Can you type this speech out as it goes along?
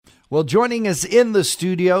Well, joining us in the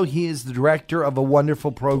studio, he is the director of a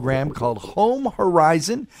wonderful program called Home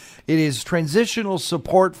Horizon. It is transitional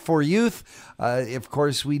support for youth. Of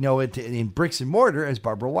course, we know it in bricks and mortar as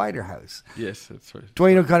Barbara Wider House. Yes, that's right.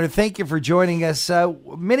 Dwayne O'Connor, thank you for joining us.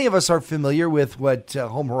 Many of us are familiar with what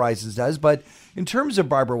Home Horizons does, but in terms of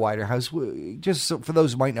Barbara Wider House, just so for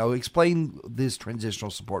those who might know, explain this transitional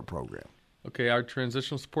support program. Okay, our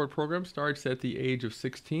transitional support program starts at the age of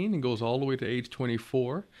 16 and goes all the way to age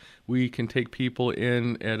 24. We can take people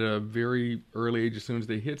in at a very early age as soon as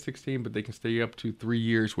they hit 16, but they can stay up to 3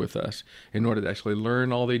 years with us in order to actually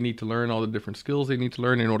learn all they need to learn, all the different skills they need to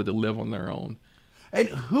learn in order to live on their own. And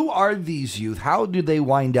who are these youth? How do they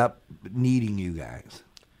wind up needing you guys?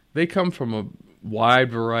 They come from a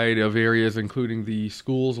wide variety of areas, including the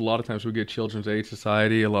schools. A lot of times we get Children's Aid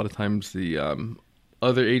Society. A lot of times the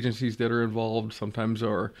other agencies that are involved sometimes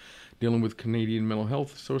are dealing with Canadian Mental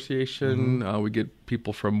Health Association. Mm-hmm. We get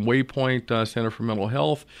people from Waypoint Center for Mental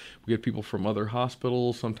Health. We get people from other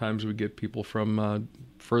hospitals. Sometimes we get people from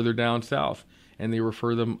further down south, and they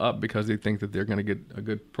refer them up because they think that they're going to get a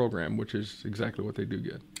good program, which is exactly what they do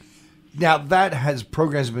get. Now,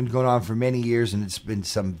 programs have been going on for many years, and it's been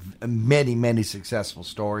many successful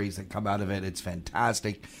stories that come out of it. It's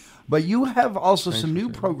fantastic. But you have also some new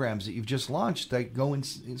programs that you've just launched that go in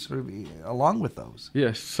sort of along with those.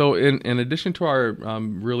 Yes. So in addition to our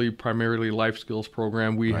really primarily life skills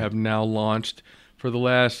program, we have now launched for the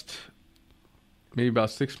last maybe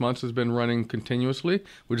about 6 months has been running continuously,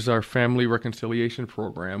 which is our family reconciliation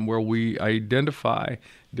program, where we identify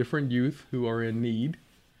different youth who are in need.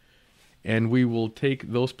 And we will take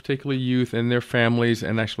those particular youth and their families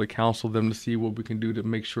and actually counsel them to see what we can do to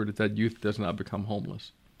make sure that that youth does not become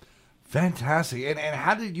homeless. Fantastic. And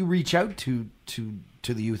how did you reach out to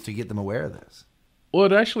the youth to get them aware of this? Well,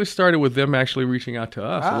 it actually started with them actually reaching out to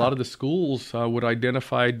us. A lot of the schools would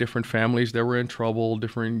identify different families that were in trouble,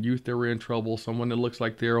 different youth that were in trouble, someone that looks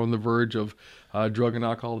like they're on the verge of drug and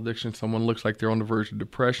alcohol addiction, someone looks like they're on the verge of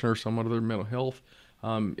depression or some other mental health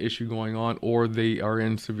issue going on, or they are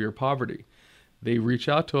in severe poverty. They reach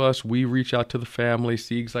out to us, we reach out to the family,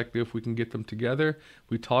 see exactly if we can get them together.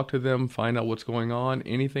 We talk to them, find out what's going on.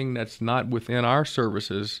 Anything that's not within our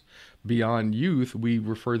services beyond youth, we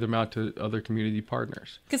refer them out to other community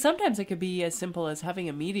partners. Because sometimes it could be as simple as having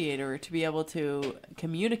a mediator to be able to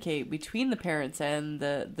communicate between the parents and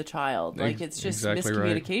the child. Like it's just exactly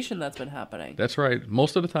miscommunication that's been happening. That's right.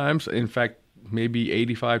 Most of the times, in fact, maybe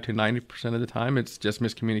 85 to 90% of the time, it's just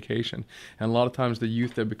miscommunication. And a lot of times the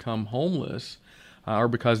youth that become homeless are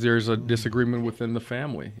because there's a disagreement within the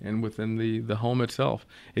family and within the home itself.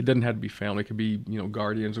 It doesn't have to be family. It could be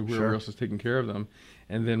guardians or whoever else is taking care of them.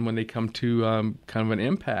 And then when they come to kind of an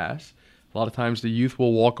impasse, a lot of times the youth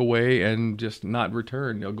will walk away and just not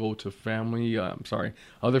return. They'll go to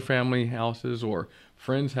other family houses or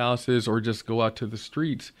friends' houses, or just go out to the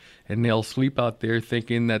streets, and they'll sleep out there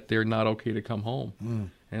thinking that they're not okay to come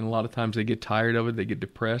home. And a lot of times they get tired of it, they get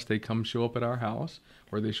depressed, they come show up at our house,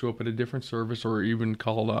 or they show up at a different service, or even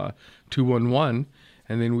call 211,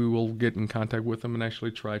 and then we will get in contact with them and actually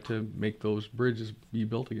try to make those bridges be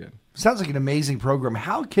built again. Sounds like an amazing program.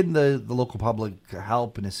 How can the local public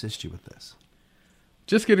help and assist you with this?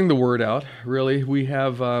 Just getting the word out, really. We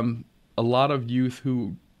have a lot of youth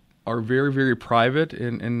who are very, very private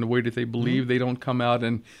in the way that they believe. They don't come out,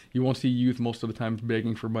 and you won't see youth most of the time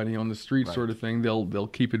begging for money on the street sort of thing. They'll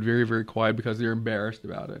keep it very, very quiet because they're embarrassed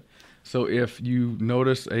about it. So if you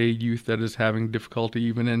notice a youth that is having difficulty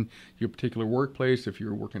even in your particular workplace, if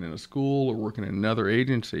you're working in a school or working in another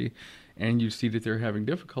agency, and you see that they're having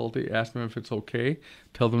difficulty, ask them if it's okay,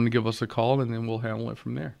 tell them to give us a call, and then we'll handle it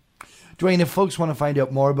from there. Dwayne, if folks want to find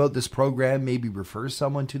out more about this program, maybe refer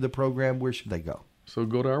someone to the program, where should they go? So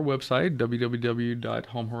go to our website,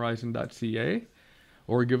 www.homehorizon.ca,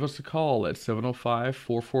 or give us a call at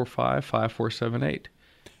 705-445-5478,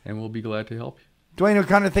 and we'll be glad to help you. Dwayne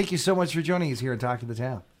O'Connor, thank you so much for joining us here on Talk to the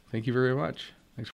Town. Thank you very much.